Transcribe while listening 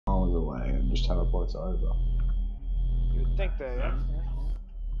just teleports over. You would think that, yeah.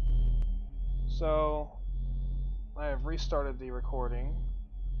 So, I have restarted the recording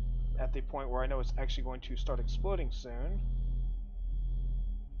at the point where I know it's actually going to start exploding soon.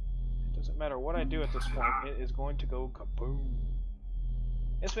 It doesn't matter what I do at this point, it is going to go kaboom.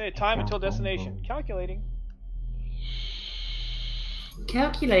 Estimated time until destination. Calculating.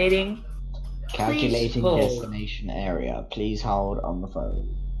 Calculating. Calculating destination area. Please hold on the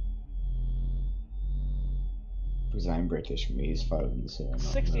phone. Because I'm British, we use phones here.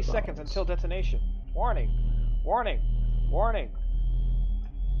 60 seconds until detonation. Warning. Warning. Warning.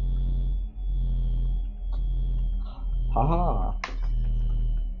 Haha.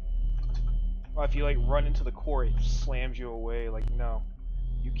 Well, if you like run into the core, it slams you away. Like, no,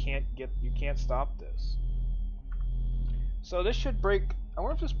 you can't stop this. So this should break. I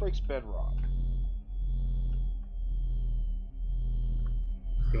wonder if this breaks bedrock.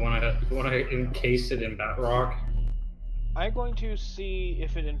 You wanna encase it in bedrock? I'm going to see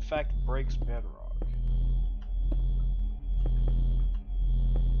if it in fact breaks bedrock.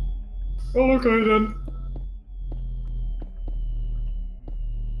 Oh, okay then.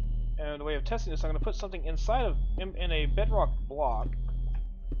 And the way of testing this, I'm going to put something inside of in a bedrock block,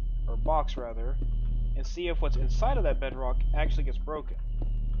 or box rather, and see if what's inside of that bedrock actually gets broken.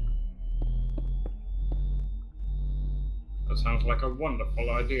 That sounds like a wonderful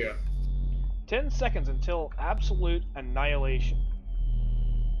idea. 10 seconds until absolute annihilation.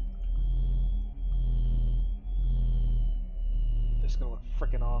 This is gonna look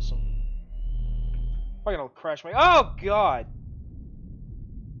freaking awesome. I'm gonna crash my. Oh god!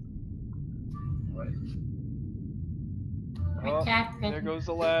 Oh, there goes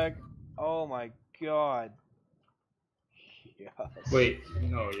the lag. Oh my god. Yes. Wait,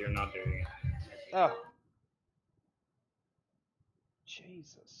 no, you're not doing it. Oh.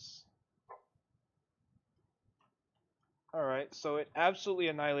 Jesus. Alright, so it absolutely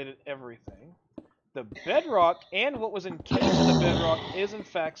annihilated everything. The bedrock and what was encased in the bedrock is in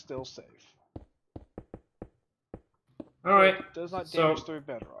fact still safe. Alright. It does not damage through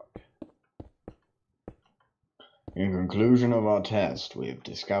bedrock. In conclusion of our test, we have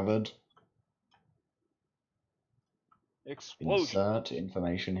discovered... Explosion. Insert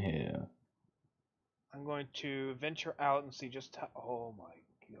information here. I'm going to venture out and see just how... Oh my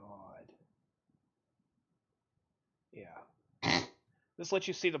god. Yeah. This lets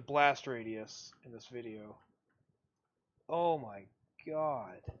you see the blast radius in this video. Oh my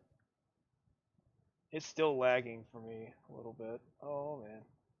god. It's still lagging for me a little bit. Oh man.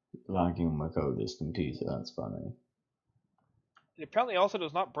 Lagging on my codeless computer, that's funny. It apparently also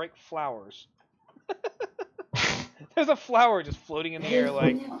does not break flowers. There's a flower just floating in the air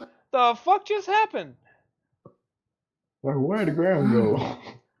like, the fuck just happened? Like, where'd the ground go?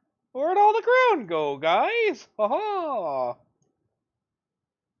 Where'd all the ground go, guys? Haha!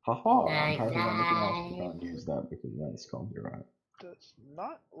 Haha, apparently anything else we can't use that because that's copyright. Does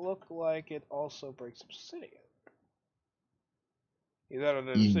not look like it also breaks obsidian. Either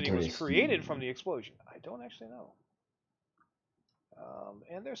the obsidian was created from the explosion. I don't actually know.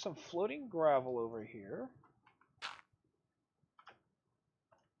 And there's some floating gravel over here.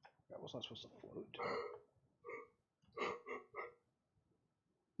 Gravel's not supposed to float.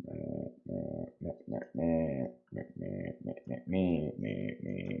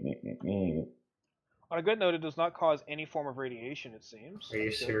 On a good note, it does not cause any form of radiation, it seems. Are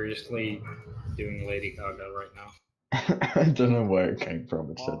you seriously doing Lady Gaga right now? I don't know where it came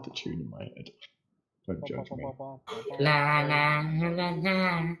from, it said the tune in my head. Don't judge me. La la la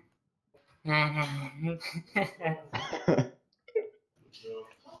la.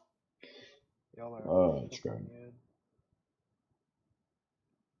 Oh, it's going.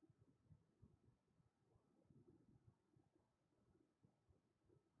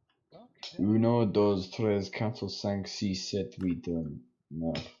 Okay. 1, 2, 3, 4, 5, 6, 7, 8,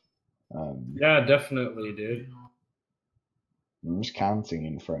 9. Yeah, definitely, dude. I'm just counting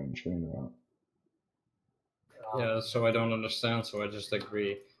in French, you know. Yeah, so I don't understand, so I just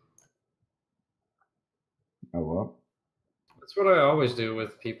agree. Oh, what? That's what I always do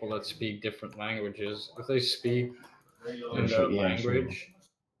with people that speak different languages. If they speak in their language,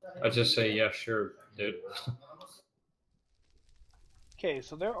 I just say, yeah, sure, dude. Okay,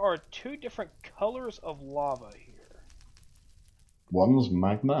 so there are 2 different colors of lava here. One's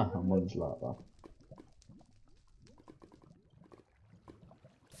magma and one's lava.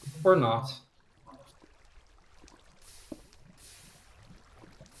 Or not.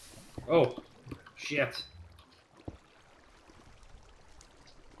 Oh, shit.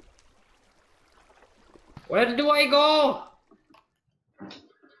 Where do I go?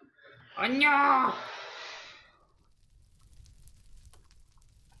 Oh no!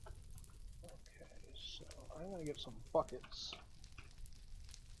 Okay, so I'm gonna get some buckets.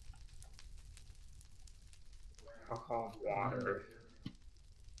 Alcohol, water.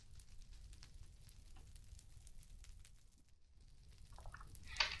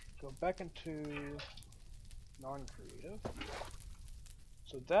 Go back into non-creative.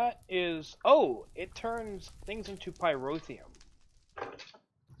 So that is... Oh! It turns things into pyrotheum.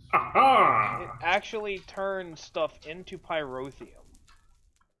 Aha! It actually turns stuff into pyrotheum.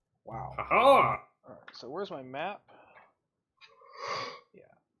 Wow. Aha! Alright, so where's my map? Yeah,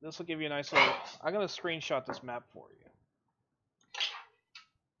 this will give you a nice little... I'm gonna screenshot this map for you.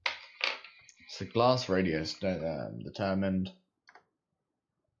 It's the glass radius determined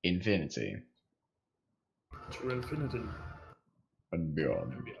infinity To infinity. and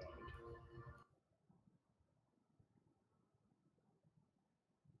beyond.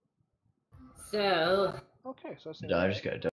 So, Okay, so that's the Did I just get a